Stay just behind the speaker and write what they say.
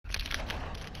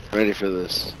Ready for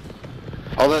this.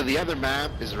 Although the other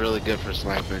map is really good for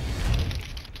sniping.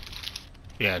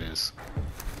 Yeah, it is.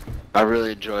 I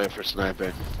really enjoy it for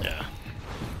sniping. Yeah.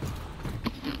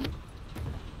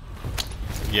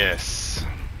 Yes.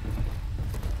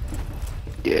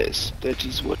 Yes, that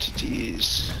is what it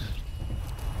is.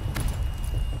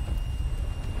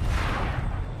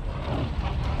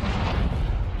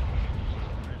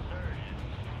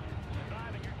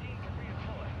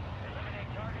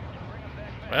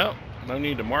 Well, no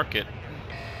need to mark it.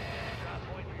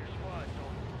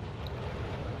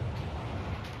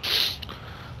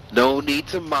 No need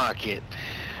to mock it.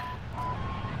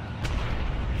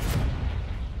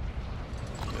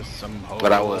 There's some holes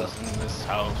But I will. in this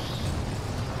house.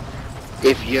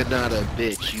 If you're not a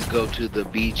bitch, you go to the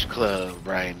beach club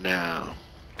right now.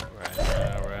 Right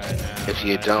now, right now. If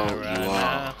you right don't, now, you right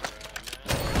are. now.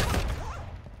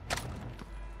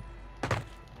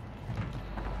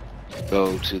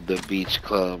 Go to the beach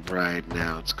club right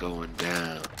now. It's going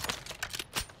down.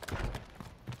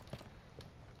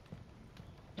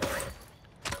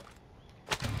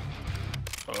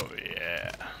 Oh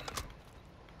yeah.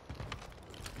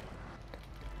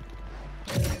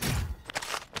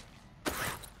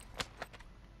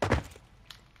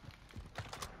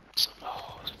 Some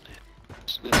holes in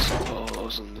it. There's some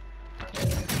holes in it.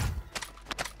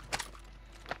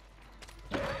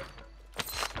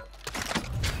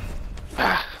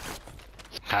 Ah.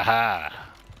 Haha.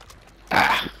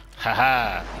 Ah.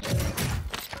 Haha.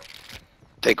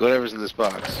 Take whatever's in this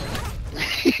box.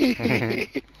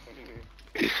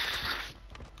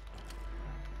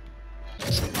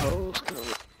 Some holes coming.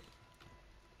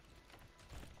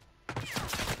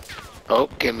 Oh,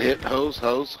 can hit hose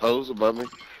above me.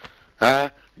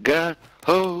 I got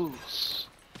hose.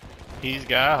 He's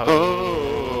got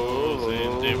holes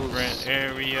in different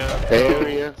areas.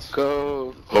 Area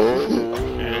code.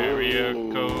 Area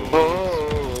code.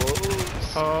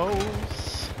 Hose.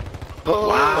 Holes.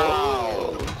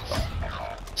 Wow.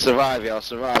 Survive, y'all.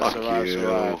 Survive.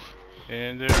 Survive.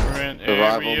 In different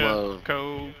Survival area mode.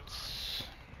 codes.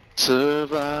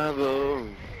 Survival.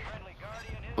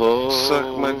 Oh.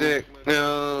 Suck my dick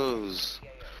nose.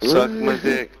 Suck my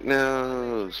dick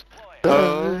nose.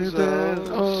 Hose,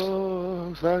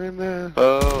 sucking that.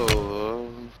 oh,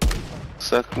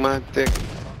 suck my dick.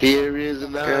 Here is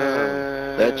an arm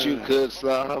that you could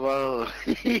slob on.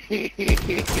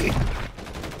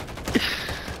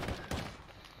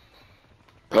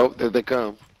 Oh, there they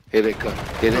come. Here they come.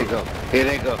 Here they go. Here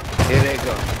they go. Here they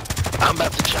go. I'm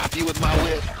about to chop you with my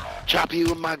whip. Chop you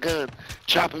with my gun.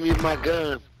 Chopping you with my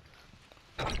gun.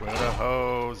 Where the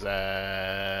hose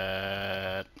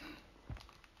at?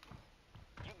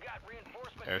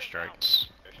 Airstrikes.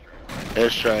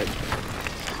 Airstrike.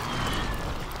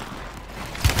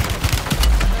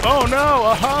 Oh no,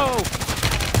 a hoe!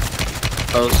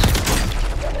 Hose.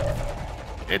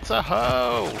 It's a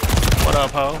hoe. What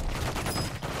up, hoe?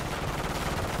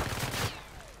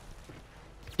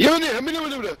 Yo, how many?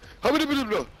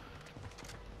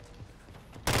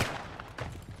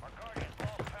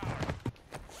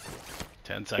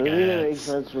 10 It doesn't even make seconds.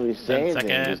 sense when we 10 say it,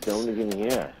 seconds. and just don't even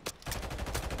hear.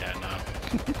 Yeah, no.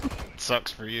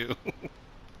 Sucks for you.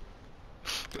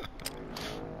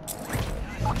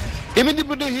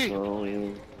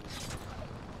 Slowly.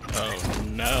 Oh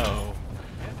no.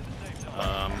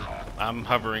 I'm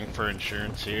hovering for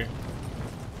insurance here.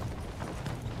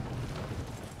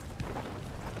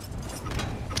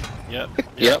 Yep.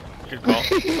 Yep. Good call.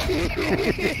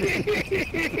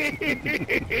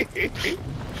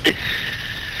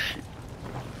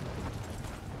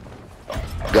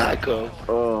 Geico.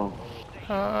 Oh.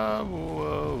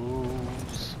 Hoes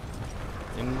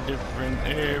in different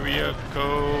area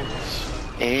codes.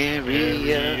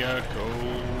 Area.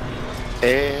 Codes.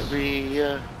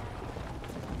 Area.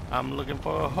 I'm looking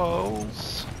for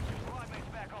hoes.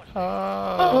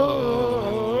 Hoes.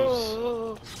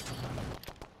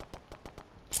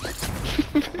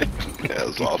 That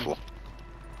was awful.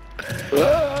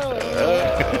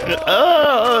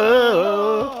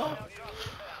 Oh.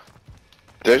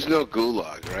 There's no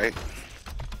gulag, right?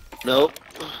 Nope.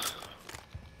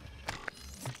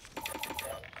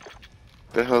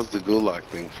 The hell's the gulag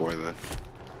thing for then?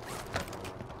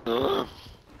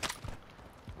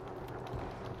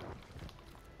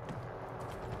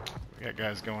 We got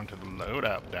guys going to the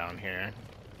loadout down here.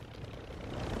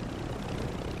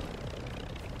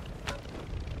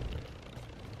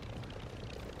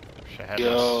 Wish I had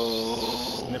Yo.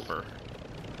 a snipper.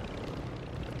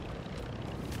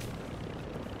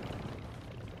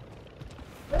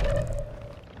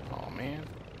 Oh man.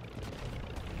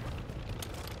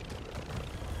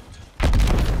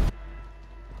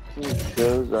 It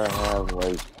shows I have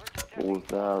like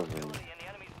 4,000.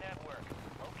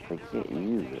 I can't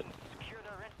use it.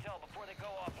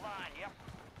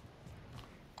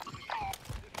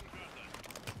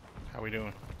 How we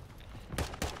doing?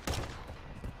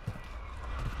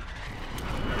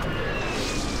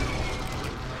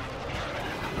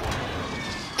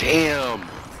 Damn.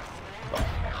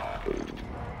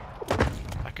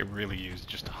 I could really use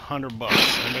just $100.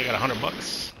 Anybody got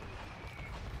 $100?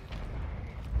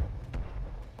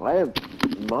 I have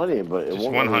money, but it Just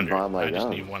won't let me 100. buy my I just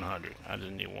gun. need 100. I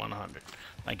just need 100.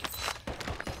 Thank you.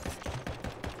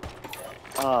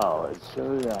 Oh, it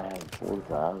shows I have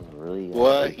 4,000. Really?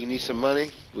 What? You need some money?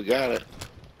 We got it.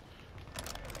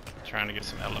 Trying to get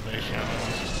some elevation.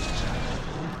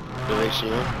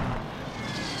 Elevation.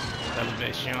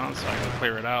 Elevation, so I can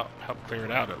clear it out. Help clear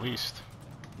it out at least.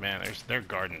 Man, they're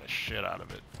guarding the shit out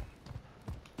of it.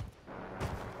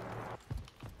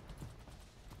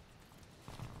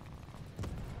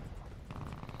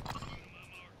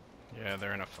 Yeah,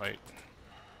 they're in a fight.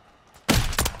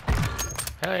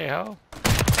 Hey ho!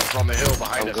 It's on the hill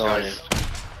behind us, going guys.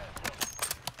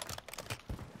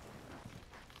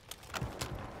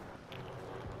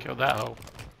 Kill that hoe.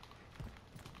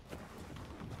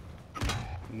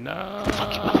 No.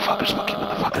 Fuck you motherfuckers, fuck you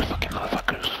motherfuckers, fuck you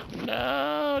motherfuckers.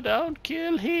 No, don't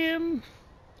kill him.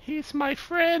 He's my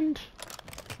friend.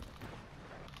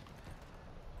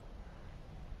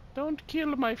 Don't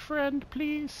kill my friend,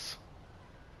 please.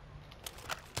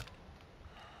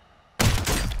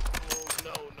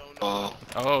 Oh.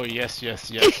 Oh, yes,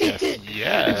 yes, yes, yes, yes. Did you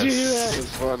hear that? That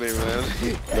was funny,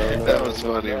 man. That was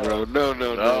funny, bro. No.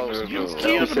 You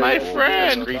killed my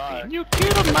friend. You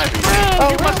killed my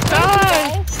friend. You must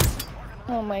die.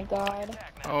 Oh my god.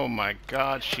 Oh my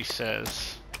god, she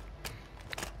says.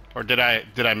 Or did I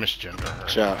misgender her?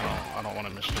 Chop. I don't want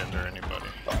to misgender anybody.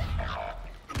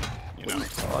 You know.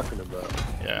 Talking about.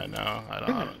 Yeah, no, I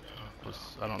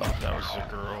don't know if that was a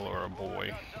girl or a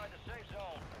boy.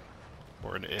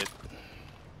 Or an it.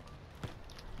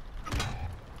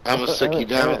 I'm gonna stick you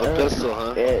down with a pistol,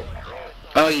 huh? It.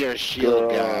 Oh, you're a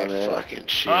shield guy. man. Fucking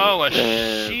shield. Oh, a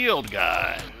man. shield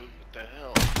guy. What the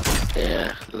hell?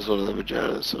 Yeah, there's one of the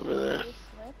vaginas over there.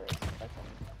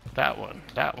 That one.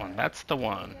 That's the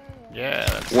one. Yeah,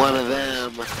 that's One of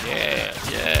them.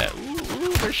 Yeah.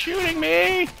 Ooh, they're shooting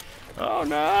me. Oh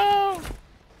no.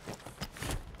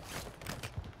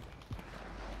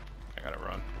 I gotta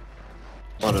run.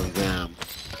 One of them.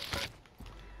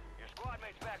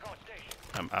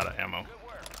 I'm out of ammo.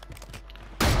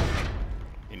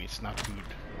 You need snap food.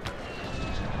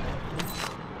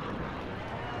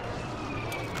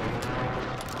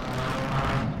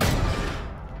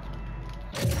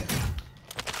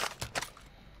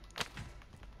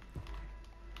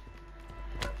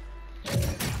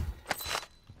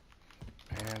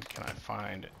 And can I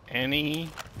find any?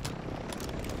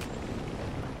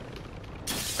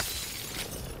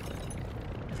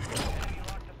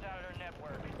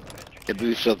 It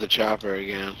boosted up the chopper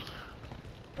again.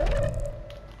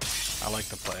 I like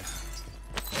the play.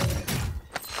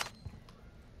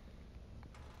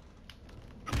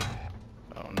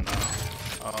 Oh no.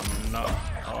 Oh no.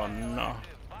 Oh no.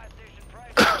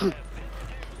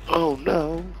 Oh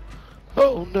no.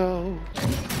 Oh no.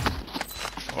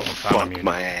 Oh, Fuck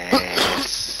my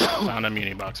ass. Found a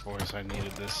muni box, boys. I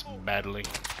needed this badly.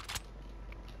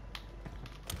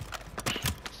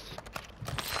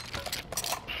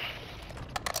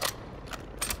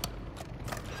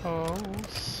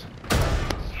 Hose.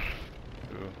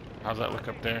 Ooh, how's that look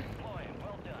up there?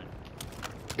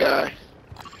 Guy.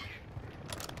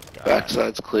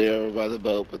 Backside's clear over by the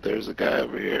boat, but there's a guy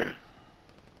over here.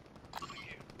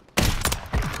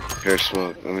 Here,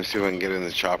 Smoke. Let me see if I can get in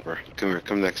the chopper. Come here.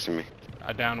 Come next to me.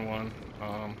 I downed one.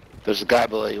 There's a guy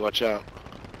below you, watch out.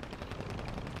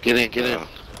 Get in, get in.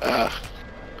 I'm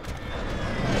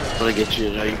gonna get you,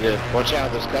 no, you're good. Watch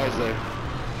out, there's guys there.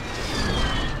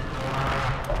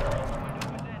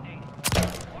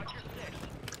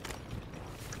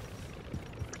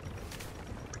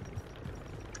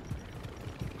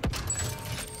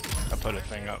 I put a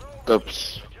thing up.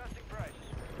 Oops.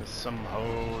 There's some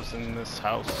hoes in this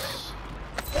house.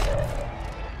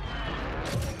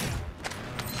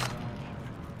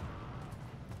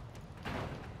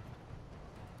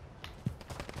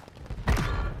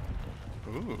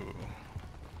 Ooh.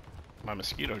 My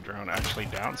mosquito drone actually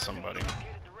downed somebody.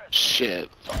 Shit.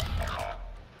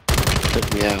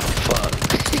 Took me out, fuck.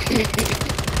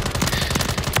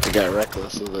 I got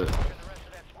reckless with it.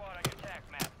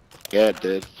 Yeah, it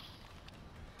did.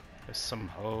 There's some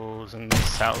hoes in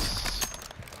this house.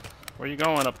 Where you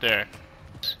going up there?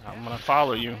 I'm gonna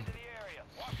follow you.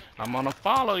 I'm gonna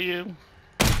follow you.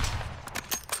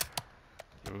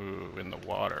 Ooh, in the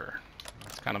water.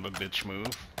 That's kind of a bitch move.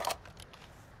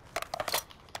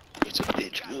 It's a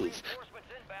bitch move.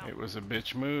 It was a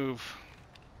bitch move.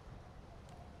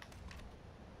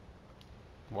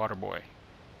 Water boy.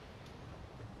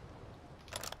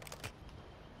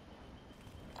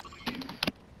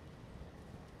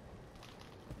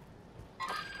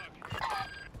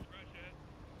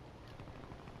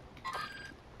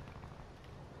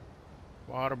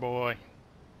 Water boy.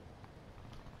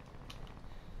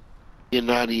 You're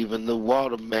not even the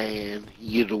water man.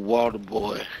 You're the water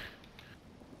boy.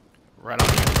 Right on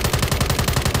you.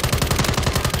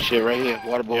 Shit, right here.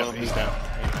 Water boy Yep, on me. he's down.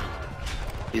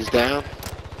 He's down.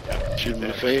 Yep, Shoot him in the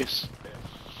dead. face.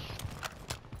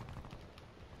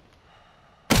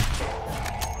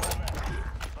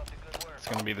 It's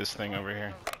gonna be this thing over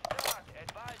here.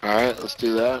 Alright, let's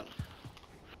do that.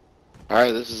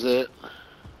 Alright, this is it.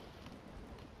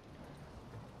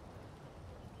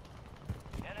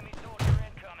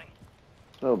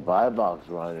 No buy box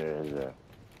runner is there?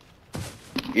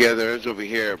 Yeah, there is over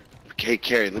here. Hey,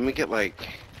 Carrie, let me get like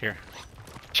Here,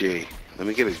 G. Let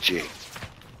me get a G.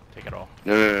 take it all.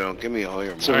 No. Give me all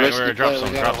your money. So Alright, risky we're drop play, some,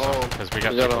 we gotta drop some, hold. because we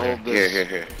got We gotta people here. hold this.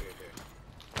 Here.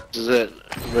 This is it.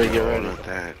 Ready, get Oh, ready. not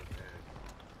that.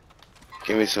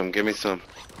 Give me some.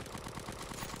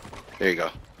 There you go.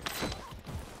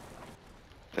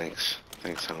 Thanks,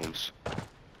 Holmes.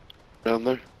 Down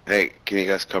there. Hey, can you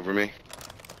guys cover me?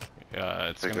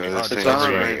 It's Like, gonna be this hard to It's thing cover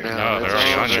on is you. right now. No, It's they're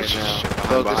already on on you. right now. Behind,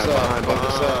 Focus up.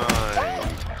 Focus up.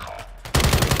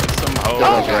 Some hoes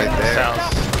Oh, in right this there.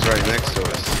 house. It's right next to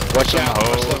us. Watch Some out.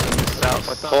 hoes in this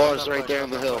house. Horse right there on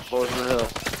the hill. Horse on the hill.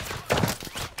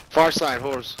 Far side,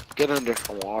 horse. Get under.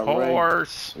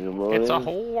 Horse. You know It's a what?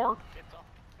 whore.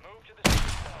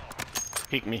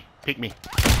 Peek me.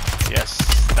 Yes,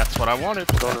 that's what I wanted.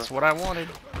 That's what I wanted.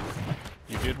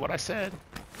 You did what I said.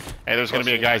 Hey, there's gonna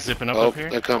be a guy zipping up Oh, here.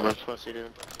 they're coming.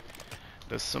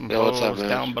 There's some Yeah, what's hoes up, man?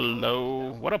 down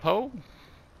below. What up, ho?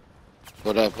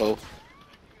 What up, Ho?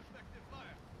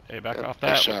 Hey, back off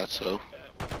Nice that. shot, so.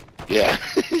 Yeah.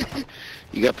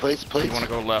 You got plates? You wanna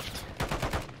go left?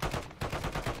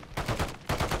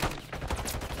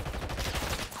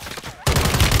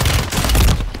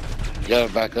 You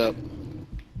gotta back up.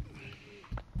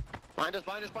 Behind us,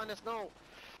 no.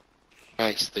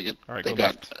 Nice. They Alright, they go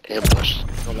got left. ambushed.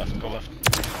 Go left.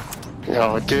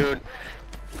 Oh, dude.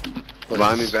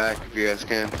 Line me back if you guys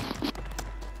can.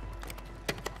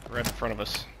 Right in front of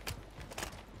us.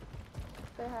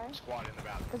 Say hi.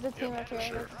 There's a team up here.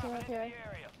 There's a team up here.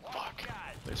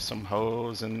 There's some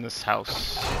hoes in this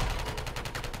house.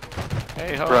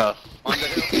 Hey, ho. Bro. On the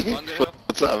hill, on the hill.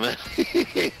 What's up, man?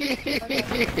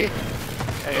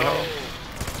 Hey, ho.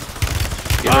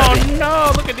 Get Oh ready.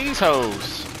 no! Look at these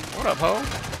hoes. What up, ho?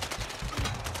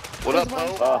 What up, There's one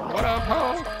Ho? side. What up, ho?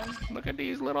 Awesome. Look at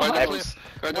these little Right hoes.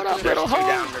 there, What up, there's little two hoe?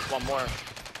 down, there's one more.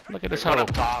 Look at this One hoe.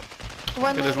 up top. Look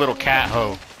at this little cat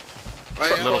hoe.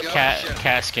 Right here, Little yo, cat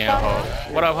shit. scan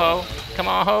hoe. What up, ho? Come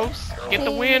on, hoes. Get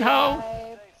the win, ho.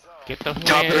 Get the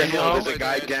Top of the win, hill, ho. there's a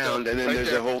guy down, and then Right there's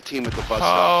there. a whole team at the bus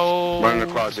stop. Ho. Running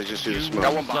across, they just do the Use smoke.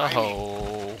 Got one the behind me.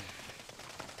 hoe.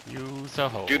 Use the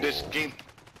hoe. Dude, this game.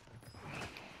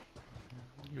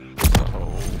 Use the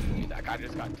hoe. That guy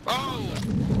just got. Oh!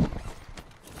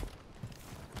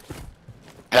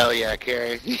 Hell yeah,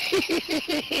 Carrie.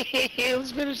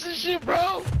 Let's finish this shit,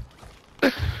 bro.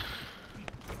 Come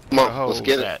The on, let's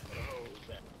get it. that.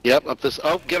 Yep, up this.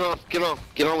 Oh, get on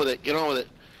with it. Get on with it.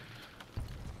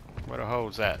 Where the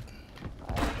hoes at?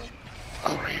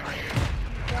 Oh, right here.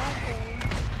 Exactly.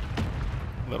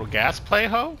 Little gas play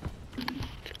hoe?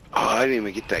 Oh, I didn't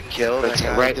even get that kill. That's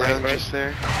That guy right, down right. just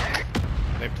there.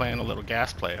 They playing a little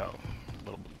gas play hoe.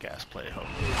 Little gas play hoe.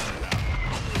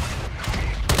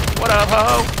 What up,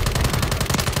 ho?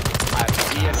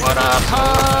 What up,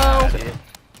 ho?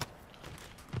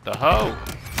 The hoe.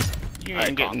 You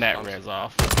ain't getting that res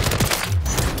off.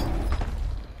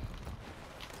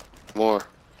 More.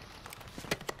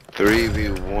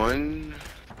 3v1.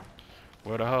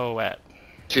 Where the hoe at?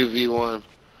 2v1.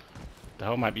 The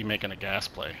hoe might be making a gas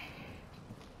play.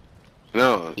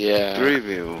 No. Yeah.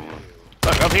 3v1.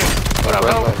 Look up here. What up,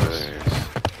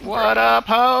 ho? What up,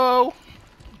 ho?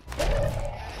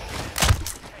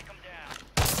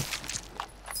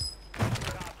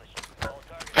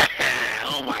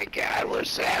 Oh my god, we're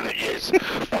savages.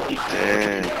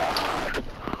 Dang.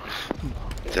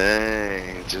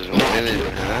 Dang. Just winning,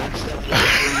 huh?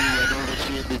 I know that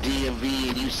you're in the DMV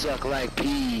and you suck like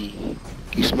pee.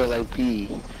 You smell like pee.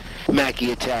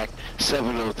 Mackie attack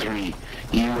 703.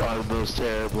 You are most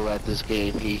terrible at this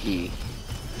game, hee hee.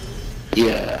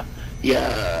 Yeah.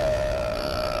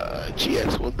 Yeah.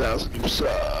 GX1000, you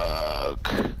suck.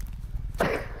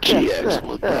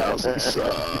 GX1000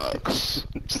 sucks.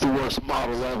 It's the worst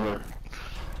model ever.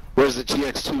 Where's the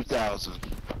GX2000?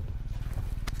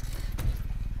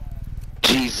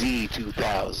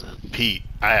 GZ2000. Pete,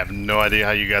 I have no idea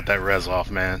how you got that res off,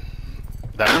 man.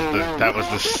 That was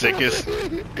the sickest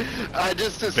I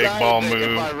just decided big ball that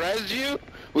move. if I res you,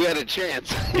 we had a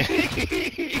chance.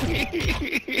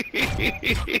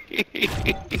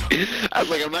 I was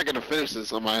like, I'm not gonna finish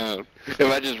this on my own. If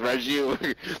I just res you,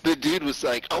 the dude was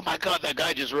like, oh my god, that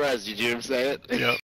guy just res. Did you hear him say it? Yep.